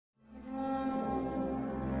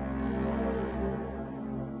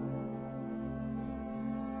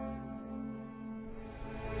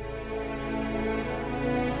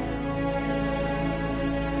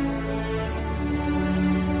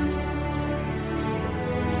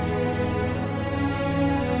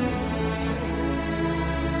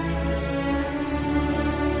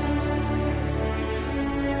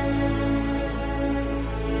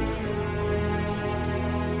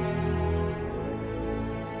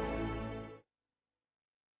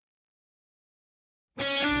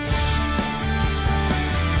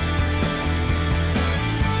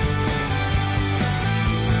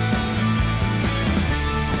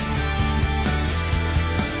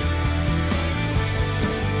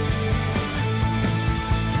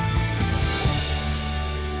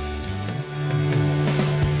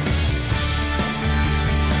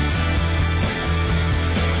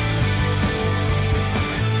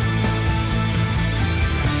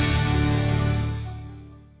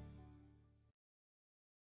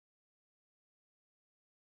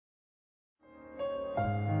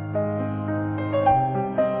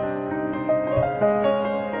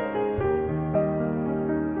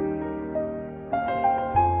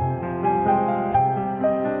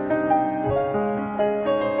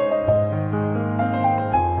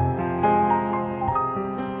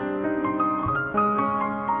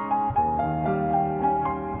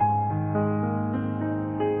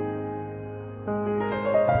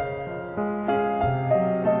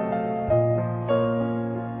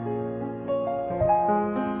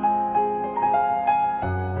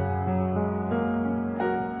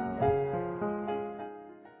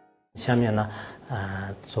下面呢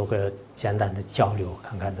做个简单的交流，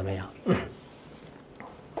看看怎么样。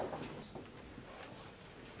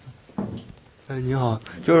你好，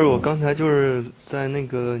就是我刚才就是在那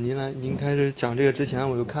个您开始讲这个之前，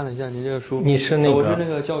我就看了一下您这个书。你是那个？我是那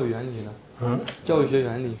个教育原理的。教育学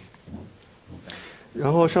原理。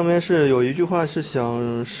然后上面是有一句话是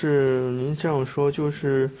您这样说，就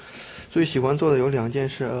是最喜欢做的有2件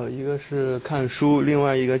事，一个是看书，另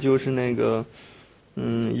外一个就是那个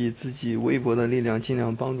以自己微薄的力量尽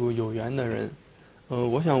量帮助有缘的人。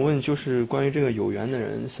我想问就是关于这个有缘的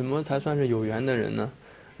人，什么才算是有缘的人呢？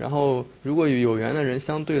然后如果有缘的人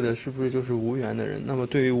相对的是不是就是无缘的人？那么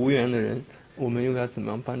对于无缘的人，我们应该怎么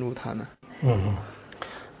样帮助他呢？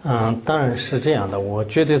当然是这样的，我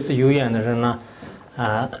觉得是有缘的人呢。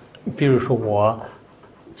比如说我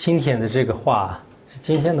今天的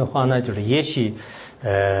话呢，就是也许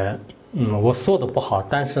我说的不好，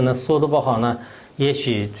但是呢说的不好呢，也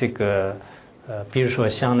许这个比如说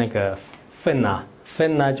像那个粪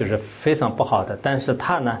呢就是非常不好的，但是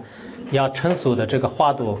它呢要成熟的这个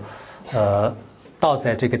花朵倒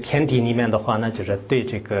在这个田地里面的话呢，就是对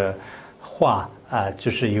这个花就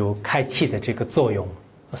是有开启的这个作用。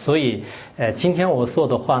所以今天我说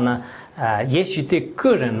的话呢也许对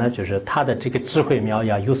个人呢就是他的这个智慧苗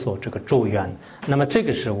要有所这个助缘，那么这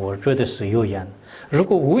个是我觉得是有缘。如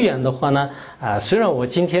果无缘的话呢虽然我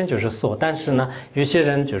今天就是说，但是呢有些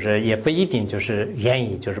人就是也不一定就是愿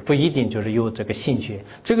意，就是不一定就是有这个兴趣，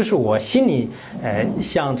这个是我心里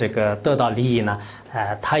想这个得到利益呢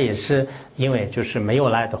他也是因为就是没有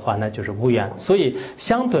来的话呢就是无缘。所以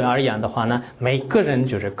相对而言的话呢，每个人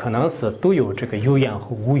就是可能是都有这个有缘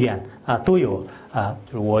和无缘都有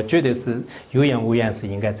就是我觉得是有缘无缘是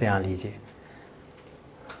应该这样理解。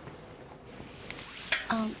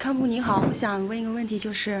康布你好，我想问一个问题，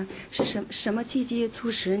就是什么契机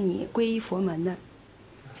促使你皈依佛门的？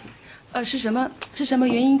是什么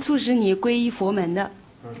原因促使你皈依佛门的？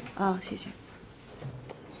谢谢。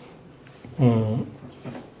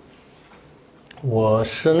我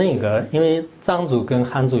是因为藏族跟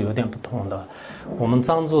汉族有点不同的。我们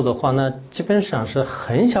藏族的话呢，基本上是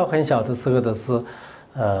很小很小的时候的是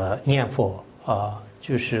念佛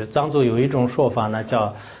就是藏族有一种说法呢，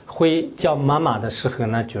叫妈妈的时候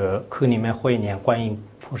呢，就口里面会念观音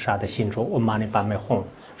菩萨的心咒，我妈你把妹哄。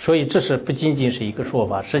所以这是不仅仅是一个说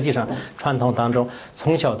法，实际上传统当中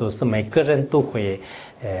从小都是每个人都会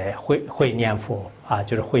念佛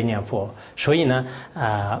就是会念佛。所以呢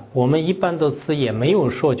我们一般都是也没有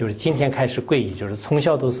说就是今天开始皈依，就是从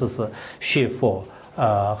小都是学佛。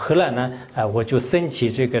后来呢我就升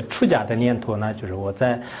起这个出家的念头呢，就是我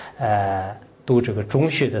在读这个中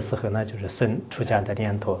学的时候呢，就是生出家的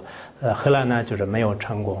念头，后来呢就是没有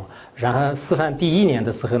成功。然后师范第1年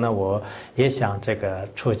的时候呢，我也想这个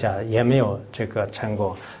出家，也没有这个成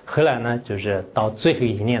功。后来呢就是到最后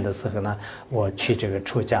1年的时候呢，我去这个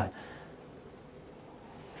出家。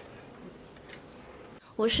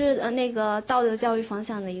我是那个道德教育方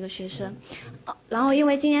向的一个学生，然后因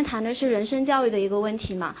为今天谈的是人生教育的一个问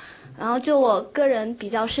题嘛，然后就我个人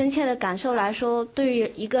比较深切的感受来说，对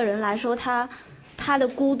于一个人来说，他的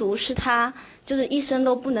孤独是他就是一生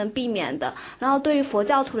都不能避免的。然后对于佛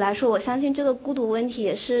教徒来说，我相信这个孤独问题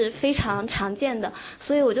也是非常常见的，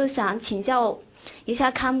所以我就想请教一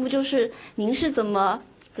下堪布，就是您是怎么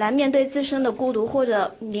来面对自身的孤独，或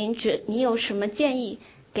者您有什么建议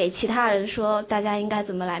给其他人说大家应该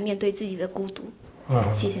怎么来面对自己的孤独？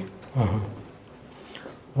谢谢。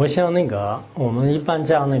我想我们一般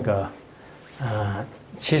讲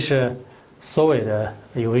其实所谓的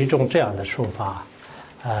有一种这样的说法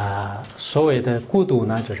所谓的孤独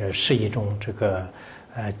呢就是一种这个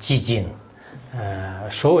寂静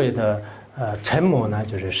所谓的沉默呢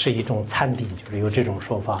就是一种禅定，就是有这种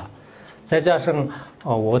说法。再加上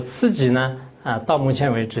我自己呢到目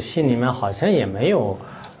前为止心里面好像也没有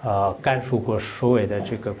感受过所谓的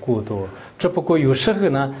这个孤独，只不过有时候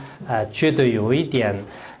呢觉得有一点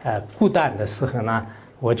孤单的时候呢，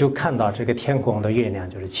我就看到这个天空的月亮，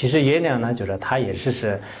就是其实月亮呢就是它也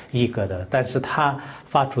是一个的，但是它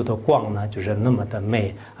发出的光呢就是那么的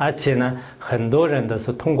美，而且呢很多人都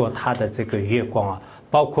是通过它的这个月光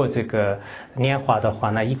包括这个年华的话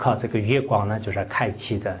呢，依靠这个月光呢就是开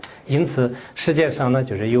启的。因此世界上呢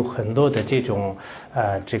就是有很多的这种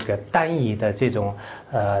这个单一的这种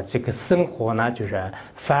这个生活呢，就是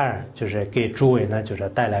反而就是给诸位呢就是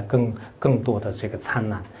带来更多的这个灿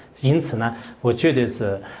烂。因此呢我觉得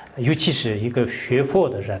是尤其是一个学佛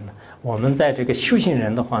的人，我们在这个修行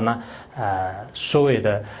人的话呢所谓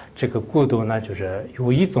的这个孤独呢，就是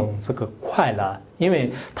有一种这个快乐，因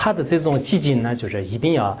为他的这种寂静呢，就是一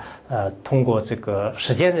定要通过这个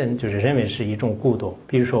时间人就是认为是一种孤独。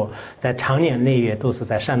比如说在长年累月都是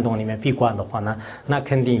在山洞里面闭关的话呢，那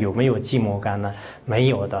肯定有没有寂寞感呢？没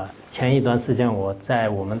有的。前一段时间我在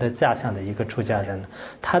我们的家乡的一个出家人，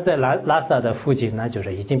他在拉萨的附近呢，就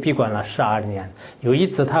是已经闭关了12年。有一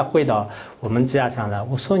次他回到我们家乡来，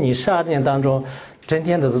我说你12年当中整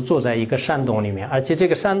天都是坐在一个山洞里面，而且这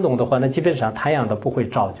个山洞的话呢，基本上太阳都不会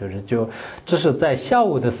照，只是在下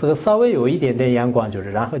午的时候稍微有一点点阳光，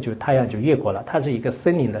然后太阳就越过了。它是一个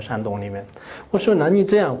森林的山洞里面。我说那你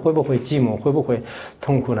这样会不会寂寞，会不会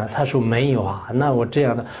痛苦呢？他说没有啊，那我这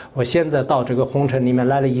样的，我现在到这个红尘里面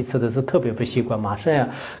来了一次的是特别不习惯，马上要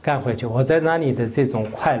赶回去。我在那里的这种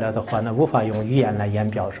快乐的话呢，无法用语言来言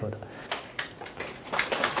表述的。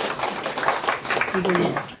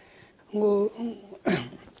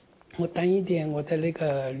我单一点我的那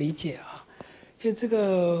个理解啊，就这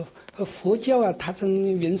个佛教啊，它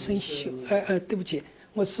从原生修对不起，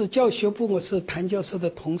我是教学部，我是谭教授的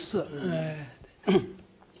同事，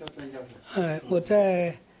我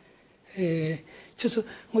在就是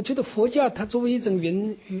我觉得佛教它作为一种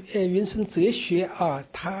原生哲学啊，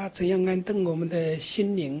它怎样安顿我们的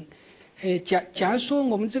心灵。假如说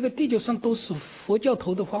我们这个地球上都是佛教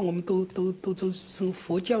徒的话，我们都从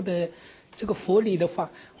佛教的这个佛理的话，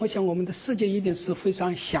我想我们的世界一定是非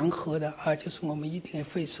常祥和的啊，就是我们一定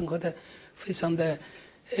会生活的非常的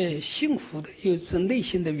幸福的，有着内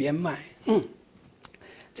心的圆满。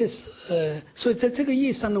这是所以在这个意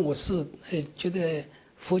义上呢，我是觉得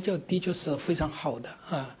佛教的确是非常好的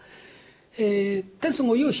啊。但是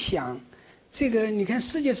我又想，这个你看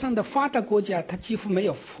世界上的发达国家，它几乎没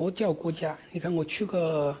有佛教国家。你看我去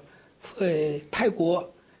过泰国、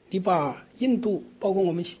尼泊尔、印度，包括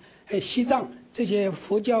我们西藏这些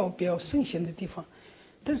佛教比较盛行的地方，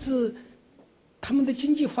但是他们的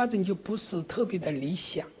经济发展就不是特别的理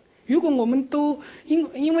想。如果我们都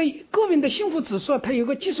因为个人的幸福指数它有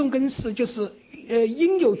个计算公式，就是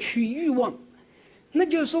应有趋欲望。那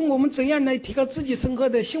就是说我们怎样来提高自己生活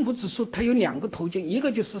的幸福指数，它有2个途径，一个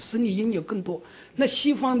就是使你拥有更多。那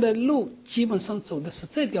西方的路基本上走的是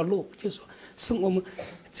这条路，就是说是我们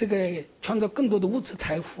这个创造更多的物质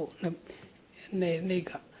财富。那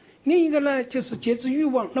个另一个呢就是节制欲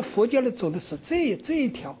望，那佛教呢走的是这一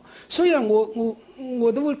条。所以我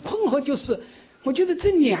的困惑就是，我觉得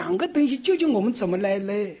这2个东西究竟我们怎么来，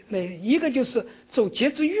一个就是走节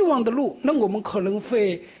制欲望的路，那我们可能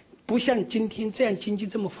会不像今天这样经济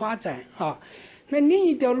这么发展啊。那另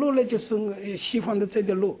一条路呢，就是西方的这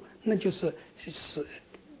条路，那就是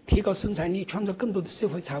提高生产力，创造更多的社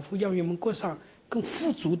会财富，让我们过上更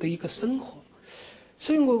富足的一个生活。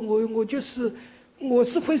所以我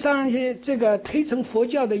是非常这个推崇佛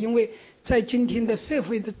教的，因为在今天的社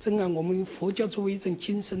会的中啊，我们佛教作为一种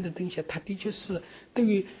精神的东西，它的确是对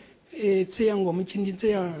于这样我们今天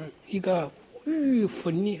这样一个欲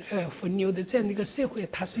混流的这样的一个社会，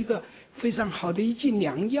它是一个非常好的一剂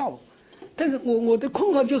良药。但是我的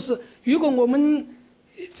困惑就是，如果我们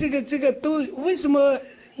这个都为什么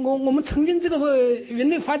我们承认这个人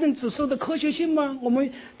类发展指数的科学性吗？我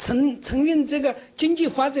们承认这个经济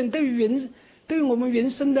发展对于我们人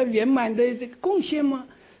生的圆满的这个贡献吗？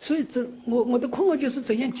所以我的困惑就是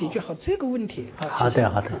怎样解决好这个问题。好的，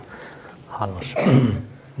好老师。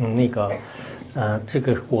这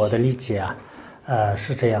个我的理解啊，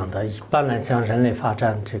是这样的。一般来讲，人类发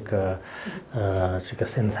展这个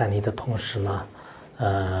生产力的同时呢，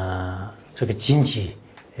这个经济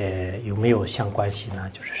有没有相关系呢？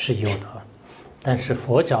是有的。但是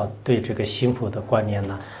佛教对这个幸福的观念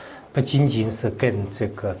呢，不仅仅是跟这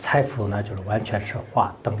个财富呢，完全是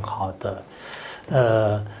划等号的。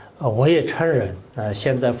我也承认，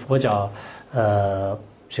现在佛教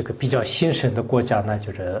这个比较兴盛的国家呢，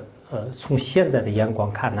从现在的眼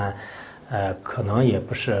光看呢，可能也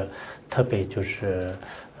不是特别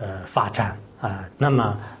发展啊。那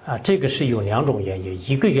么这个是有2种原因，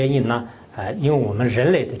一个原因呢，因为我们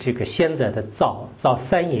人类的这个现在的造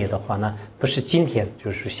三业的话呢，不是今天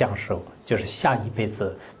享受，就是下一辈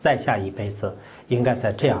子再下一辈子应该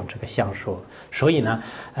在这样这个享受。所以呢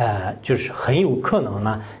很有可能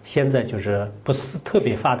呢，现在不是特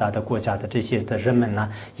别发达的国家的这些的人们呢，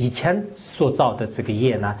以前所造的这个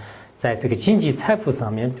业呢，在这个经济财富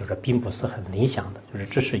上面并不是很理想的，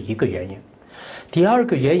这是一个原因。第2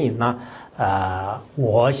个原因呢，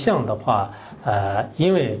我想的话，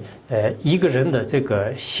因为一个人的这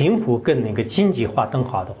个幸福跟那个经济划等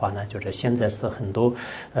号的话呢，就是现在是很多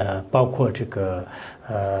包括这个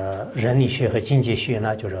人力学和经济学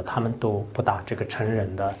呢，就是他们都不大这个承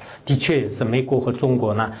认的。的确是美国和中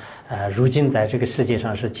国呢，如今在这个世界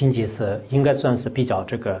上是经济是应该算是比较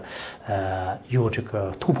这个有这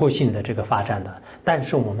个突破性的这个发展的，但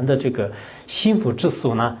是我们的这个幸福指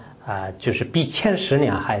数呢，就是比前10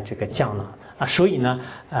年还这个降了。所以呢，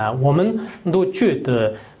我们都觉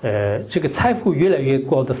得，这个财富越来越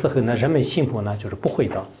高的时候呢，人们幸福呢就是不会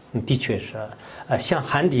的，的确是，像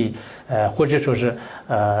韩地，或者说是，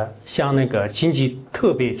像那个经济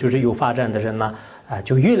特别就是有发展的人呢，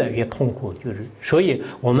就越来越痛苦，就是，所以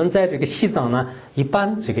我们在这个西藏呢，一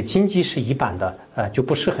般这个经济是一般的，就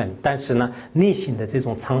不是很，但是呢，内心的这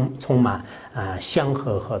种充满祥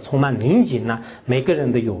和和充满宁静呢，每个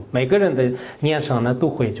人都有，每个人的脸上呢都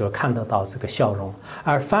会就看得到这个笑容，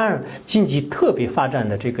而反而经济特别发展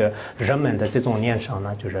的这个人们的这种脸上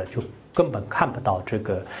呢，就根本看不到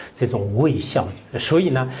这种微笑，所以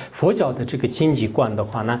呢，佛教的这个经济观的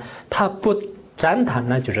话呢，它不赞叹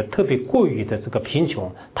呢，就是特别过于的这个贫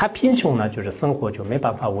穷，他贫穷呢，就是生活就没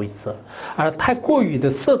办法维持；而太过于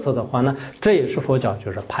的奢侈的话呢，这也是佛教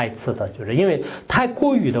就是排斥的，就是因为太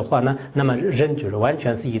过于的话呢，那么人就是完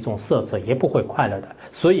全是一种奢侈，也不会快乐的。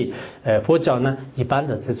所以，佛教呢，一般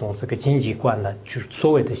的这个经济观呢，就是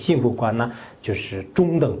所谓的幸福观呢，就是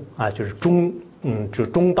中等就是就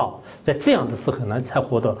中道，在这样的时候呢，才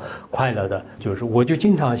活得快乐的。就是我就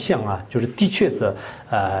经常想就是的确是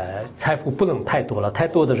财富不能太多了，太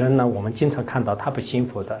多的人呢，我们经常看到他不幸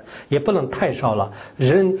福的，也不能太少了。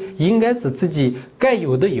人应该是自己该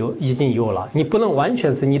有的已经有了，你不能完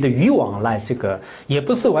全是你的欲望来这个，也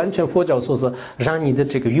不是完全佛教说是让你的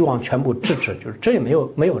这个欲望全部制止，就是这也没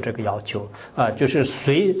有这个要求就是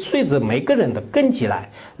随着每个人的根基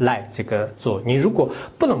来这个做。你如果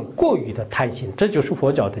不能过于的贪心，这就是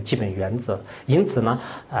佛教的基本原则。因此呢，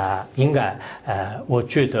应该我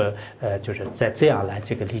觉得就是在这样来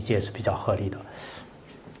这个理解是比较合理的。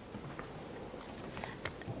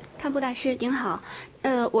堪布大师您好，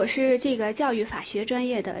我是这个教育法学专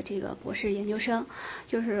业的这个博士研究生，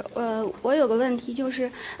就是我有个问题就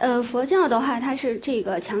是佛教的话，它是这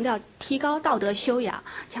个强调提高道德修养，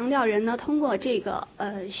强调人呢通过这个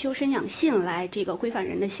修身养性来这个规范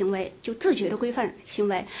人的行为，就自觉的规范行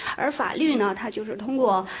为，而法律呢，它就是通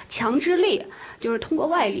过强制力，就是通过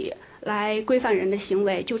外力来规范人的行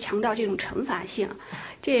为，就强调这种惩罚性。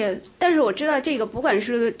但是我知道这个不管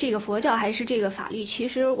是这个佛教还是这个法律，其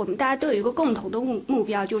实我们大家都有一个共同的目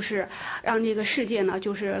标，就是让这个世界呢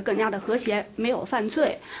就是更加的和谐，没有犯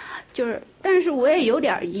罪。但是我也有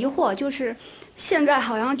点疑惑，就是现在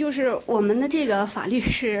好像就是我们的这个法律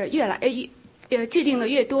是越来制定的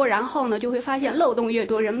越多，然后呢就会发现漏洞越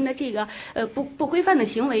多，人们的这个不规范的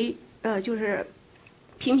行为就是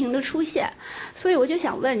频频的出现，所以我就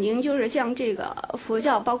想问您，就是像这个佛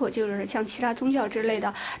教，包括就是像其他宗教之类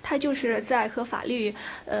的，它就是在和法律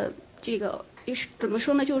这个怎么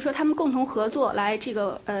说呢？就是说他们共同合作来这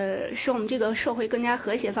个使我们这个社会更加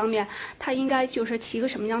和谐方面，它应该就是起一个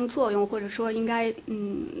什么样的作用，或者说应该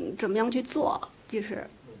怎么样去做？就是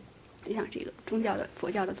像这个宗教的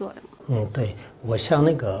佛教的作用。对，我想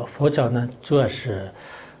那个佛教呢，主要是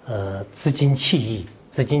自净其意。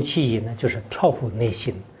自净其意呢，就是调伏内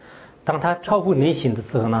心。当他调伏内心的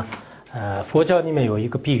时候呢，佛教里面有一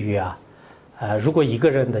个比喻如果一个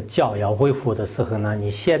人的脚要恢复的时候呢，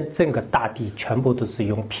你先整个大地全部都是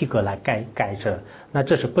用皮革来盖着，那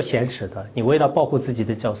这是不现实的。你为了保护自己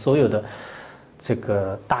的脚，所有的这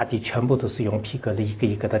个大地全部都是用皮革的一个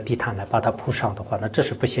一个的地毯来把它铺上的话，那这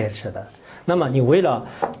是不现实的。那么你为了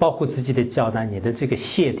保护自己的脚呢，你的这个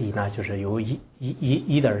鞋底呢，就是有一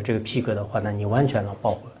点这个皮革的话呢，你完全能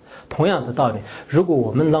保护。同样的道理，如果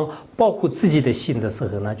我们能保护自己的心的时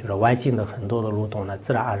候呢，就是外境的很多的漏洞呢，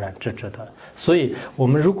自然而然制止的。所以我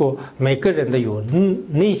们如果每个人的有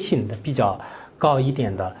内心的比较高一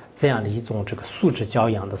点的这样的一种这个素质教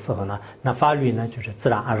养的时候呢，那法律呢就是自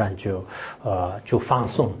然而然就放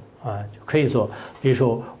松就可以说，比如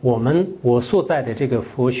说我所在的这个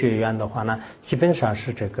佛学院的话呢，基本上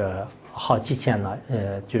是这个好几千了，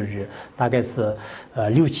就是大概是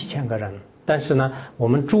6-7千个人。但是呢，我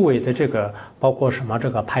们周围的这个包括什么这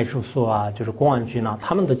个派出所就是公安局呢，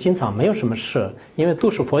他们都经常没有什么事，因为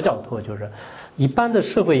都是佛教徒，就是一般的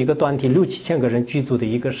社会一个团体6-7千个人居住的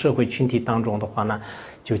一个社会群体当中的话呢，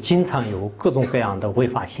就经常有各种各样的违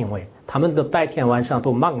法行为，他们的白天晚上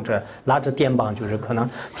都忙着拉着电棒，就是可能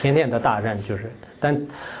天天的打人，但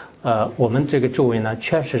我们这个周围呢，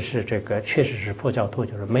确实是佛教徒，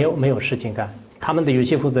就是没有事情干。他们的有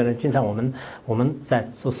些负责人经常我们在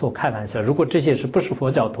说开玩笑，如果这些是不是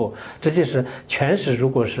佛教徒，这些是全是如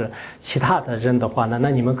果是其他的人的话呢，那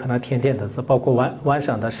你们可能天天的是包括晚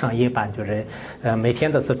上的上夜班，就是每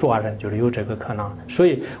天的是抓人，就是有这个可能。所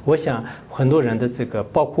以我想很多人的这个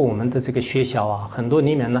包括我们的这个学校啊，很多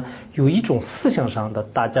里面呢有一种思想上的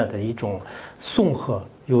大家的一种综合，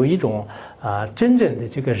有一种真正的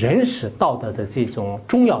这个人史道德的这种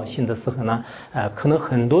重要性的时候呢，可能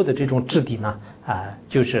很多的这种质地呢，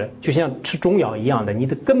就是就像吃中药一样的，你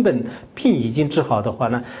的根本病已经治好的话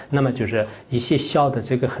呢，那么就是一些小的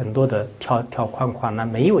这个很多的条框呢，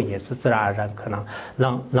没有也是自然而然可能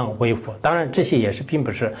让恢复。当然这些也是并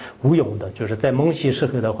不是无用的，就是在蒙习时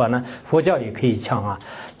候的话呢，佛教也可以讲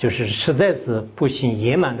就是实在是不行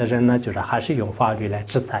野蛮的人呢，就是还是用法律来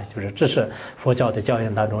制裁，就是这是佛教的教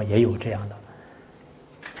研当中也有这样的。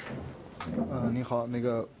你好，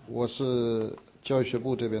我是教育学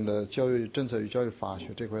部这边的教育政策与教育法学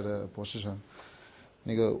这块的博士生。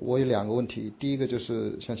我有2个问题，第一个就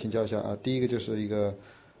是想请教一下第一个就是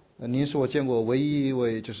您是我见过唯一一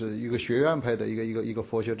位就是一个学院派的一个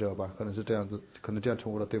佛学者吧，可能是这样子，可能这样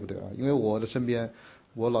称呼的对不对因为我的身边，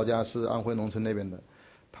我老家是安徽农村那边的，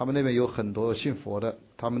他们那边有很多信佛的，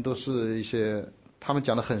他们都是他们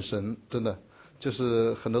讲的很神，真的就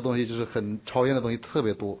是很多东西就是很超验的东西特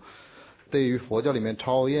别多。对于佛教里面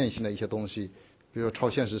超验性的一些东西，比如说超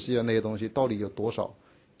现实世界那些东西，到底有多少，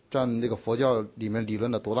占这个佛教里面理论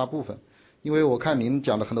的多大部分？因为我看您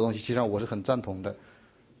讲的很多东西，其实上我是很赞同的。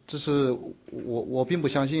这是我并不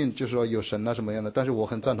相信，就是说有神什么样的，但是我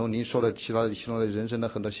很赞同您说的其中的人生的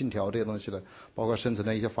很多信条这些东西的，包括生存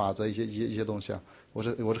的一些法则、一些东西我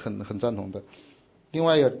是很赞同的。另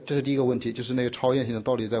外这是第一个问题，就是超验性的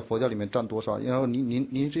到底在佛教里面占多少？然后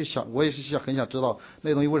您这想，我也是很想知道那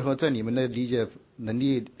个东西为什么在你们的理解能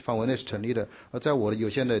力范围内是成立的，而在我的有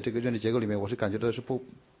限的这个认知结构里面，我是感觉到是不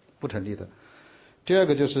成立的。第二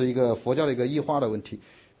个就是一个佛教的一个异化的问题，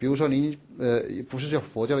比如说您不是叫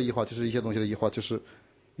佛教的异化，就是一些东西的异化，就是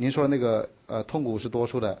您说的痛苦是多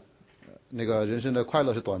数的，人生的快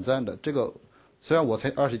乐是短暂的。这个虽然我才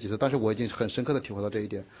20几岁，但是我已经很深刻的体会到这一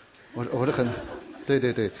点，我是很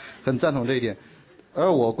对，很赞同这一点。而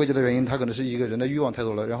我归结的原因，它可能是一个人的欲望太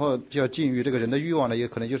多了，然后就要禁欲，这个人的欲望呢，也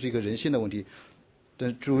可能就是一个人性的问题，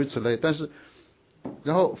等诸如此类。但是，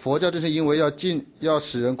然后佛教正是因为要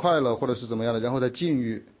使人快乐或者是怎么样的，然后再禁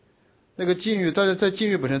欲。禁欲，但是在禁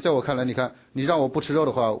欲本身，在我看来，你看，你让我不吃肉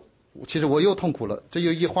的话，其实我又痛苦了，这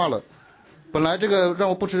又异化了。本来这个让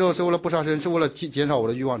我不吃肉是为了不杀生，是为了减少我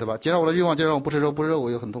的欲望，对吧？减少我的欲望，就让我不吃肉，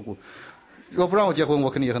我又很痛苦。如果不让我结婚，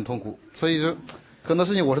我肯定也很痛苦。所以说，很多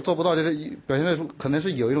事情我是做不到，就是表现出可能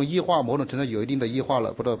是有一种异化，某种程度有一定的异化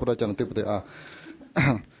了，不知道讲的对不对啊？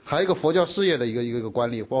还有一个佛教事业的一个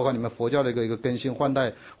管理，包括你们佛教的一个更新换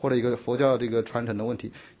代，或者一个佛教这个传承的问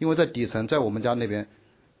题。因为在底层，在我们家那边，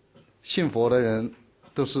信佛的人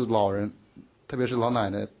都是老人，特别是老奶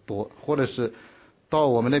奶多，或者是到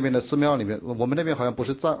我们那边的寺庙里面，我们那边好像不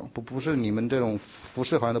是你们这种服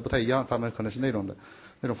饰好像都不太一样，他们可能是那种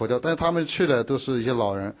佛教，但是他们去的都是一些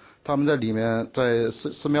老人，他们在里面在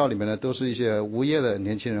寺庙里面呢，都是一些无业的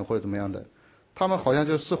年轻人或者怎么样的，他们好像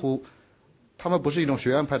就似乎他们不是一种学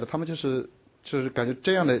院派的，他们就是感觉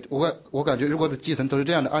这样的，我感觉如果的基层都是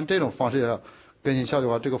这样的，按这种方式要更新下去的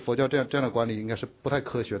话，这个佛教这样的管理应该是不太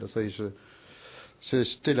科学的，所以是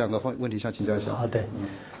这2个问题想请教一下。好的，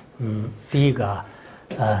第一个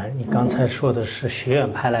你刚才说的是学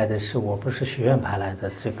院派来的，我不是学院派来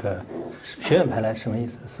的，这个学院派来什么意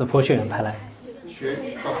思？是佛学院派来？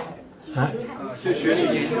就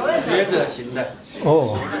学者型的。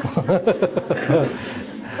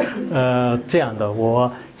这样的，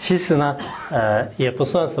我其实呢，也不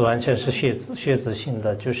算是完全是学者型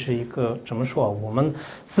的，就是一个怎么说？我们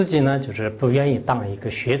自己呢，就是不愿意当一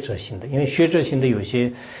个学者型的，因为学者型的有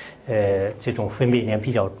些这种分别念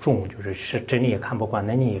比较重，就是真理也看不惯，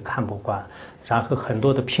能力也看不惯，然后很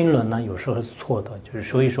多的评论呢，有时候是错的，就是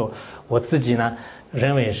所以说我自己呢，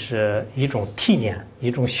认为是一种体验，一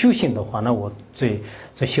种修行的话，那我最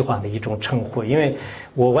喜欢的一种称呼，因为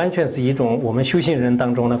我完全是一种我们修行人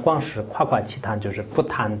当中呢，光是夸夸其谈，就是不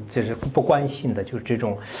谈，就是不关心的，就是这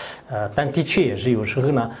种，但的确也是有时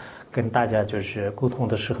候呢，跟大家就是沟通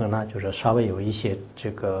的时候呢，就是稍微有一些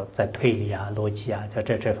这个在推理逻辑在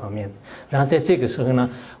这方面，然后在这个时候呢，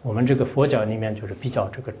我们这个佛教里面就是比较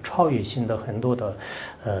这个超越性的很多的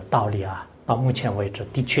道理到目前为止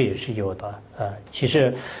的确也是有的。其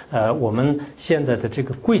实我们现在的这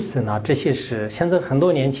个贵僧这些是现在很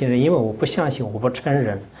多年轻人，因为我不相信，我不承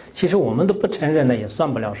认，其实我们都不承认呢，也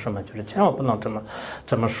算不了什么，就是千万不能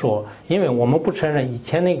这么说，因为我们不承认以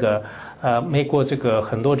前那个美国这个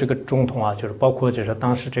很多这个总统啊，就是包括就是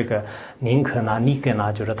当时这个林肯啊、尼根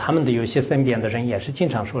啊，就是他们的有些身边的人也是经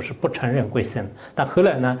常说是不承认贵神，但后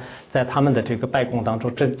来呢，在他们的这个白宫当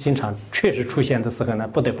中，这经常确实出现的时候呢，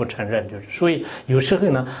不得不承认，就是所以有时候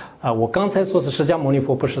呢，我刚才说是释迦牟尼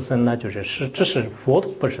佛不是神呢，就是这是佛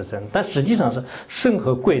陀不是神，但实际上是神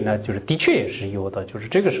和贵呢，就是的确也是有的，就是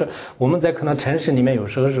这个是我们在可能城市里面有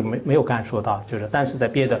时候是没有感受到，就是但是在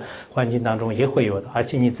别的环境当中也会有的，而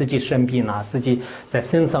且你自己生病啊，自己在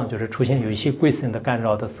身上就是出现有一些贵神的干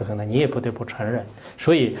扰的时候呢，你也不得不承认。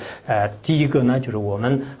所以第一个呢，就是我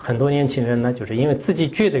们很多年轻人呢，就是因为自己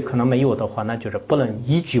觉得可能没有的话，那就是不能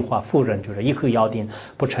一句话否认，就是一口咬定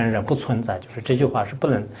不承认不存在，就是这句话是不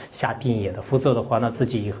能下定义的，否则的话呢，自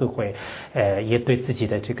己以后会也对自己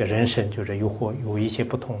的这个人生就是有一些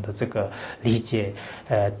不同的这个理解。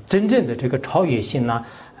真正的这个超越性呢，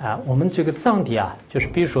我们这个藏地啊，就是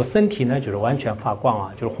比如说身体呢，就是完全发光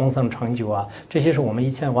啊，就是红色成就啊，这些是我们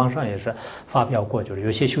以前网上也是发表过，就是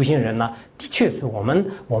有些修行人呢，的确是我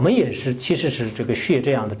们也是其实是这个学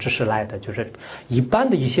这样的知识来的，就是一般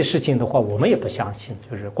的一些事情的话，我们也不相信，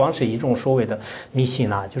就是光是一种所谓的迷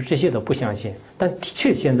信啊，就是这些都不相信。但的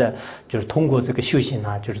确现在就是通过这个修行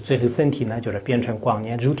啊，就是最后身体呢就是变成光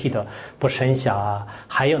年肉体的不剩下啊，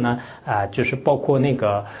还有呢就是包括那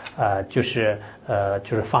个就是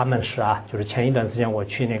法门寺啊，就是前一段时间我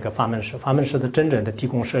去那个法门寺的真正的地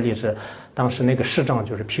宫设立是当时那个市长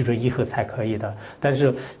就是批准以后才可以的，但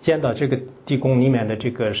是见到这个地宫里面的这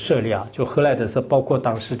个设立啊，就后来的是包括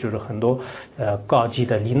当时就是很多高级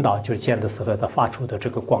的领导就见的时候他发出的这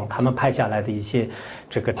个光，他们拍下来的一些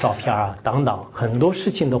这个照片啊等等，很多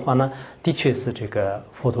事情的话呢，的确是这个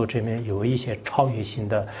佛陀这边有一些超越性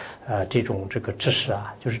的这种这个知识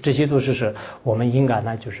啊，就是这些都是我们应该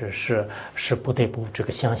呢是不得不这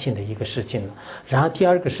个相信的一个事情。然后第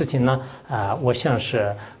二个事情呢我想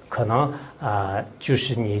是可能就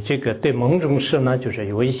是你这个对某种事呢，就是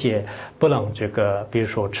有一些不能这个，比如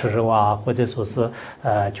说吃肉啊，或者说是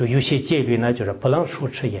就有些戒律呢，就是不能说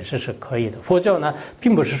吃也是可以的。佛教呢，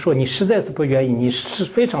并不是说你实在是不愿意，你是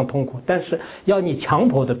非常痛苦，但是要你强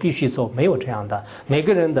迫的必须做，没有这样的。每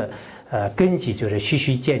个人的根基就是循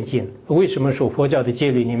序渐进。为什么说佛教的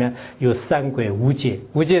戒律里面有三规五戒？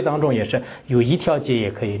五戒当中也是有一条戒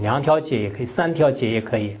也可以，两条戒也可以，三条戒也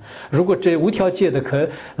可以。如果这五条戒的可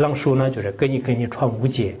让书呢，就是给你传五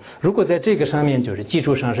戒。如果在这个上面就是基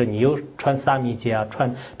础上是你又传沙弥戒啊，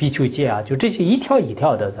传比丘戒啊，就这些一条一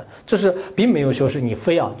条的，这是并没有说是你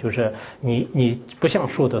非要就是你不想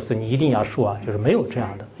说的是你一定要说啊，就是没有这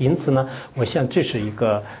样的。因此呢，我想这是一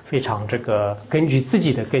个非常这个根据自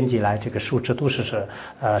己的根基来。这个数值都是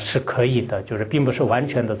可以的，就是并不是完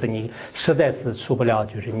全的是你实在是受不了，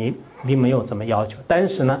就是你并没有这么要求。但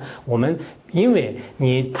是呢，我们因为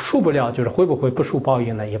你受不了，就是会不会不受报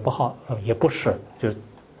应呢？也不好，也不是，就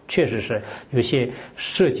确实是有些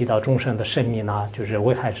涉及到众生的生命啊，就是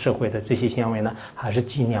危害社会的这些行为呢，还是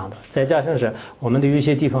尽量的。再加上是我们的有一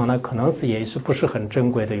些地方呢，可能是也是不是很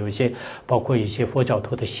珍贵的，有一些包括一些佛教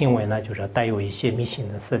徒的行为呢，就是带有一些迷信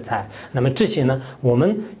的色彩。那么这些呢，我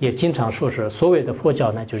们也经常说是所谓的佛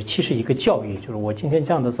教呢，就是其实一个教育，就是我今天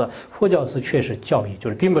讲的是佛教是确实教育，就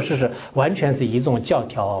是并不是完全是一种教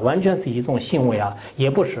条啊，完全是一种行为啊，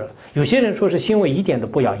也不是。有些人说是行为一点都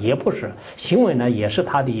不要，也不是，行为呢也是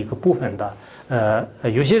他的一个部分的。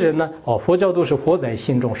有些人呢，佛教都是佛在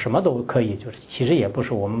心中，什么都可以，就是其实也不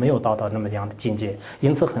是，我们没有到那么样的境界，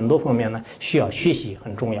因此很多方面呢需要学习，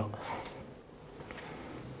很重要。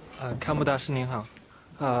堪布大师您好，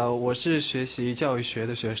我是学习教育学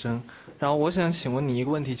的学生，然后我想请问你一个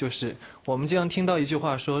问题，就是我们经常听到一句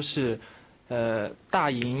话说是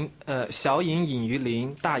小隐隐于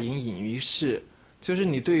林，大隐隐于市，就是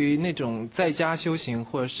你对于那种在家修行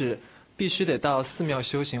或者是必须得到寺庙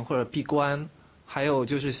修行或者闭关，还有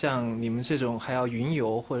就是像你们这种还要云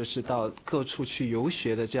游或者是到各处去游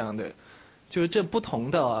学的这样的，就是这不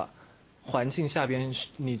同的环境下边，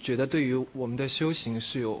你觉得对于我们的修行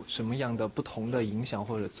是有什么样的不同的影响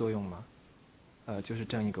或者作用吗？就是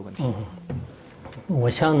这样一个问题。我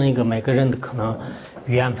想那个每个人的可能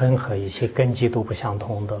缘分和一些根基都不相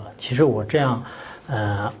同的。其实我这样，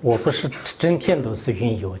我不是整天都是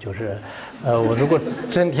云游，就是我如果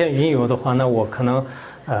整天云游的话，那我可能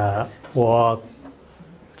我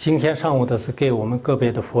今天上午的是给我们个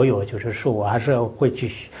别的佛友，就是说我还是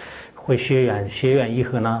会回学院以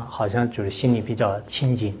后呢，好像就是心里比较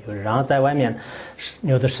清静，就是然后在外面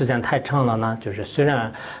留的时间太长了呢，就是虽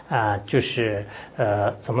然就是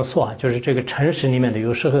怎么说啊，就是这个城市里面的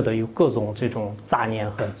有时候的有各种这种杂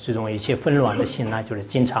念和这种一些纷乱的心呢，就是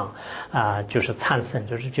经常就是产生，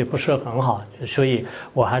就是这不是很好，所以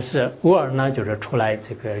我还是偶尔呢就是出来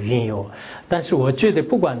这个云游，但是我觉得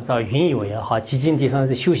不管到云游也好，寂静地方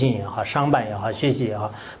的修行也好，上班也好，学习也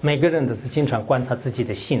好，每个人都是经常观察自己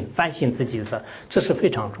的心，反省自己的，这是非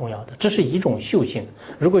常重要的，这是一种修行。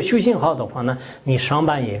如果修行好的话呢，你上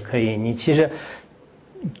班也可以，你其实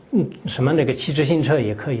什么那个骑自行车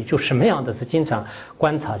也可以，就什么样的是经常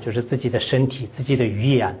观察，就是自己的身体、自己的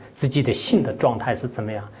语言、自己的心的状态是怎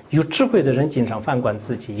么样。有智慧的人经常反观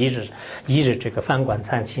自己，一直这个反观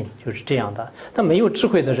参省，就是这样的。但没有智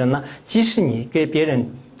慧的人呢，即使你给别人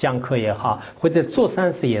讲课也好，或者做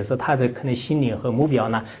善事也是，他的可能心理和目标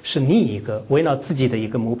呢是另一个，围绕自己的一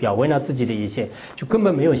个目标，围绕自己的一些，就根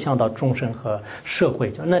本没有想到众生和社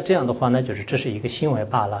会。那这样的话呢，就是这是一个行为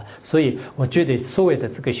罢了。所以我觉得所谓的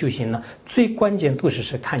这个修行呢，最关键都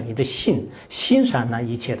是看你的心，心善呢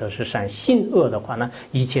一切都是善，心恶的话呢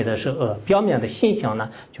一切都是恶，表面的现象呢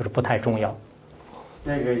就是不太重要。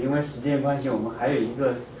那个因为时间关系，我们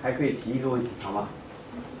还可以提一个问题，好吗？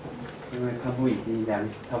因为Khenpo已经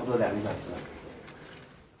差不多2个小时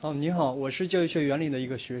了。你好，我是教育学原理的一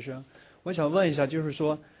个学生，我想问一下，就是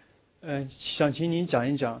说，想请您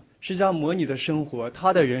讲一讲释迦牟尼的生活，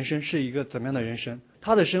他的人生是一个怎么样的人生？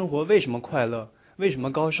他的生活为什么快乐？为什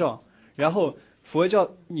么高尚？然后佛教，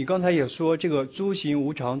你刚才也说这个诸行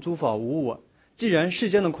无常，诸法无我。既然世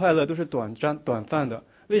间的快乐都是短暂的，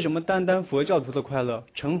为什么单单佛教徒的快乐，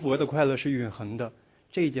成佛的快乐是永恒的？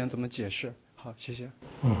这一点怎么解释？好，谢谢。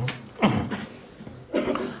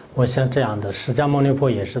我想这样的，释迦牟尼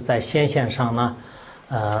佛也是在显现上呢，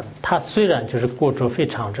他虽然就是过着非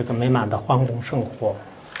常这个美满的皇宫生活，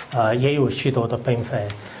也有许多的本分，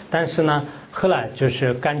但是呢，后来就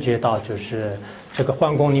是感觉到就是这个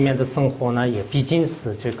皇宫里面的生活呢，也毕竟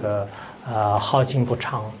是这个好景不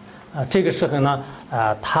长。这个时候呢，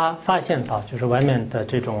他发现到就是外面的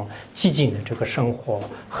这种寂静的这个生活，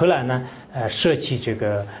后来呢，舍弃这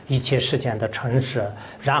个一切世间的尘世，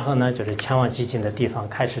然后呢，就是前往寂静的地方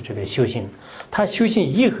开始这个修行。他修行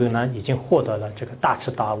以后呢，已经获得了这个大彻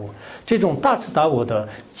大悟。这种大彻大悟的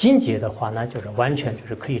境界的话呢，就是完全就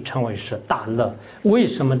是可以称为是大乐。为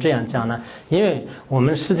什么这样讲呢？因为我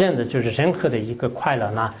们世间的就是任何的一个快乐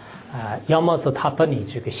呢，要么是他本你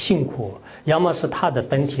这个辛苦，要么是他的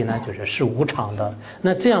本体呢就是无常的。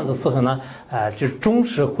那这样的时候呢，就终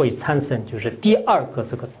是会产生就是第二个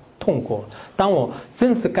这个痛苦。当我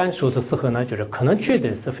真实感受的时候呢，就是可能觉得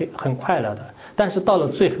是很快乐的，但是到了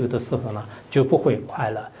最后的时候呢，就不会快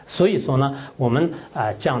乐。所以说呢，我们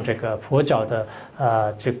讲这个佛教的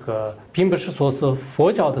这个，并不是说是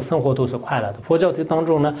佛教的生活都是快乐的。佛教徒当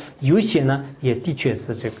中呢，有些呢也的确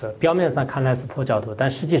是这个表面上看来是佛教徒，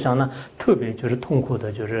但实际上呢，特别就是痛苦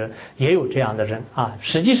的，就是也有这样的人啊。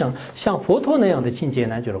实际上像佛陀那样的境界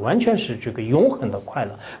呢，就是完全是这个永恒的快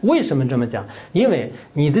乐。为什么这么讲？因为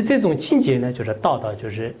你的这种境界呢，就是到就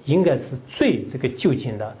是应该是最这个究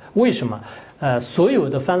竟的。为什么？所有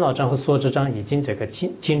的烦恼障和所知障已经这个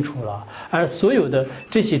清除了，而所有的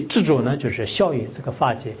这些执着呢，就是消于这个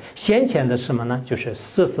法界。先前的什么呢？就是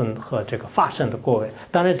色身和这个法身的果位。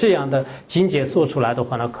当然，这样的境界说出来的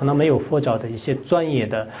话呢，可能没有佛教的一些专业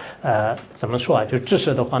的怎么说啊？就知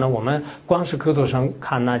识的话呢，我们光是口头上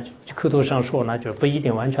看呢，口头上说呢，就不一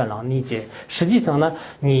定完全能理解。实际上呢，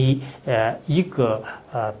你一个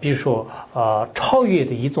比如说超越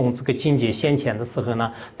的一种这个境界先前的时候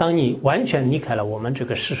呢，当你完全离开了我们这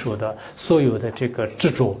个世俗的所有的这个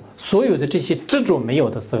执着，所有的这些执着没有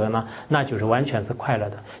的时候呢，那就是完全是快乐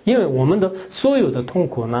的。因为我们的所有的痛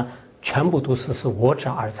苦呢，全部都是我执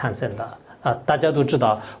而产生的大家都知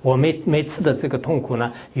道，我每次的这个痛苦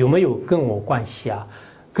呢，有没有跟我关系啊？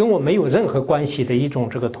跟我没有任何关系的一种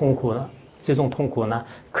这个痛苦呢，这种痛苦呢，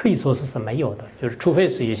可以说是没有的。就是除非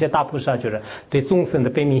是一些大菩萨，就是对众生的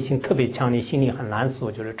悲悯心特别强烈，心里很难受，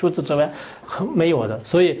就是除此之外没有的。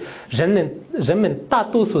所以人们大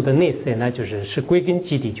多数的内在呢，就是归根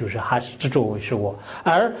结底就是还是执着为是我。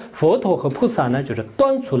而佛陀和菩萨呢，就是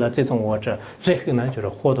断除了这种我执，最后呢，就是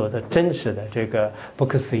获得的真实的这个不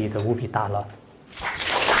可思议的无比大乐。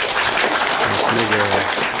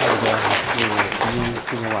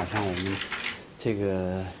今天晚上我们这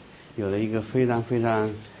个有了一个非常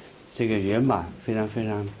这个圆满、非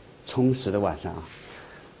常充实的晚上啊。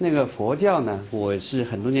那个佛教呢，我是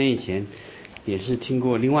很多年以前也是听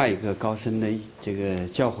过另外一个高僧的这个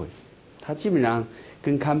教诲，他基本上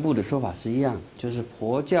跟堪布的说法是一样，就是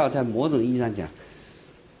佛教在某种意义上讲，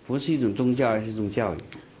不是一种宗教，而是一种教育。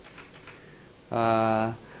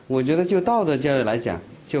我觉得就道德教育来讲，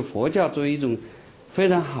就佛教作为一种非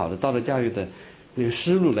常好的道德教育的那个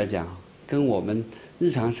思路来讲，跟我们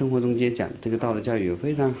日常生活中间讲这个道德教育有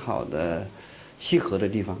非常好的契合的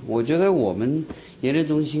地方。我觉得我们研究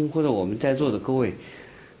中心或者我们在座的各位，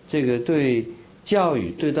这个对教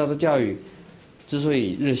育对道德教育之所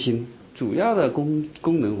以热心，主要的功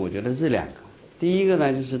能我觉得是两个。第一个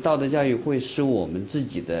呢，就是道德教育会使我们自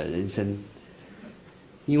己的人生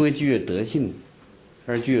因为具有德性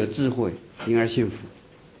而具有智慧，因而幸福。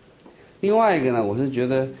另外一个呢，我是觉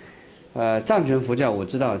得藏传佛教我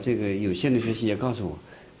知道这个有限的学习也告诉我，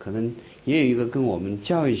可能也有一个跟我们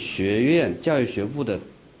教育学院教育学部的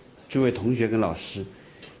诸位同学跟老师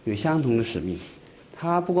有相同的使命，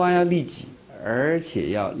他不光要利己，而且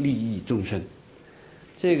要利益众生。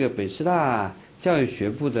这个北师大教育学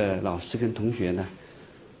部的老师跟同学呢，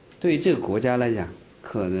对这个国家来讲，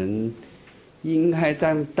可能应该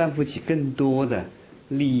担负起更多的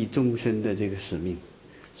利益众生的这个使命。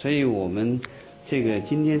所以我们这个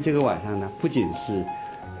今天这个晚上呢，不仅是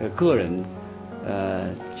个人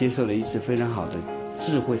接受了一次非常好的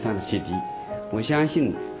智慧上的启迪，我相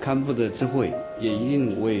信堪布的智慧也一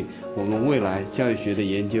定为我们未来教育学的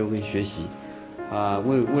研究跟学习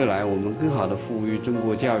为未来我们更好的服务于中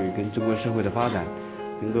国教育跟中国社会的发展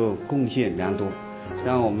能够贡献良多。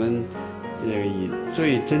让我们以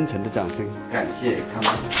最真诚的掌声感谢堪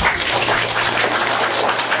布。